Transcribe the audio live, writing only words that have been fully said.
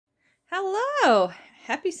Hello!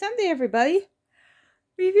 Happy Sunday, everybody!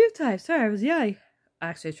 Review time. Sorry, I was yelling.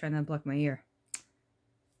 Actually, I was trying to unblock my ear.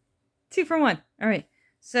 2 for 1. Alright.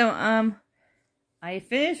 So, I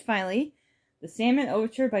finished, finally, the Sandman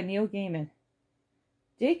Overture by Neil Gaiman.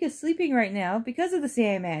 Jake is sleeping right now because of the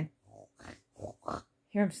Sandman.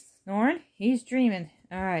 Hear him snoring? He's dreaming.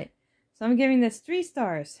 Alright. So, I'm giving this 3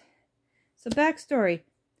 stars. So, backstory.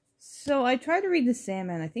 So, I tried to read the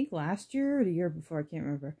Sandman, I think last year or the year before, I can't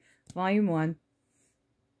remember. Volume 1.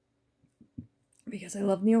 Because I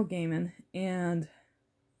love Neil Gaiman. And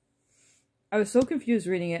I was so confused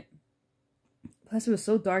reading it. Plus it was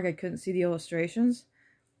so dark I couldn't see the illustrations.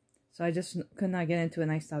 So I just could not get into it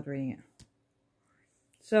and I stopped reading it.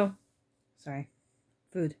 So, sorry.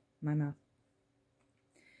 Food in my mouth.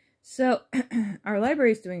 So, our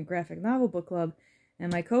library is doing a graphic novel book club. And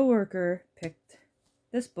my coworker picked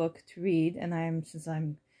this book to read. And since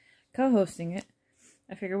I'm co-hosting it,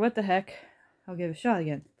 I figured, what the heck, I'll give it a shot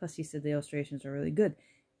again. Plus, he said the illustrations are really good.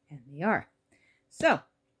 And they are. So,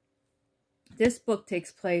 this book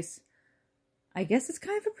takes place, I guess it's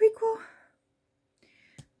kind of a prequel.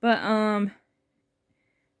 But,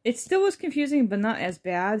 it still was confusing, but not as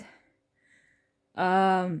bad.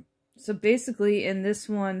 So basically, in this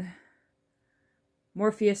one,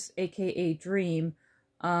 Morpheus, aka Dream,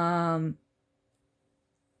 kind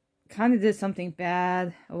of did something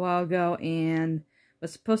bad a while ago, and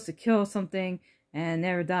was supposed to kill something and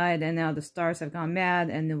never died, and now the stars have gone mad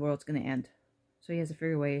and the world's going to end. So he has to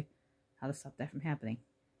figure a way how to stop that from happening.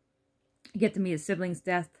 You get to meet his siblings'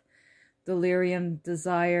 death, delirium,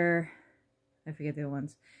 desire, I forget the other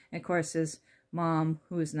ones, and of course his mom,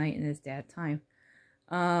 who is night, and his dad, time.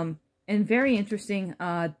 And very interesting,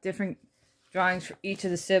 different drawings for each of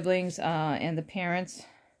the siblings and the parents.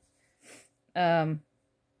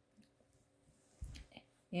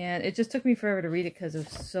 And it just took me forever to read it because it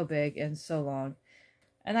was so big and so long.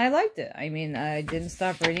 And I liked it. I mean, I didn't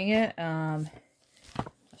stop reading it. I'll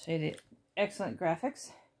show you the excellent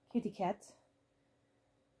graphics. Kitty cats.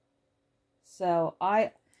 So,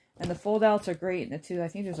 and the fold-outs are great in it too. I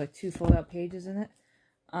think there's like 2 fold-out pages in it.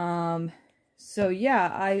 So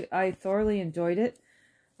yeah, I thoroughly enjoyed it.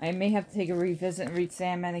 I may have to take a revisit and read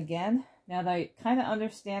Sandman again. Now that I kind of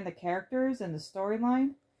understand the characters and the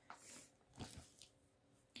storyline.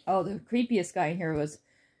 Oh, the creepiest guy in here was,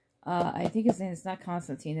 I think his name is not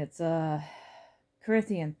Constantine, it's,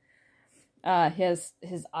 Corinthian.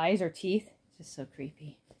 His eyes are teeth. It's just so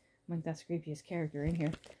creepy. I think that's the creepiest character in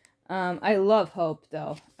here. I love Hope,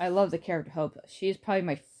 though. I love the character Hope. She's probably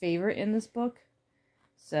my favorite in this book.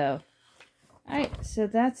 So, alright, so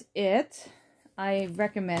that's it. I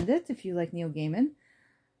recommend it if you like Neil Gaiman.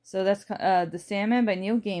 So that's, The Sandman by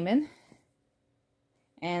Neil Gaiman.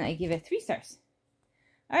 And I give it 3 stars.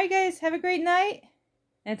 Alright guys, have a great night.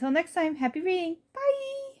 Until next time, happy reading.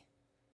 Bye!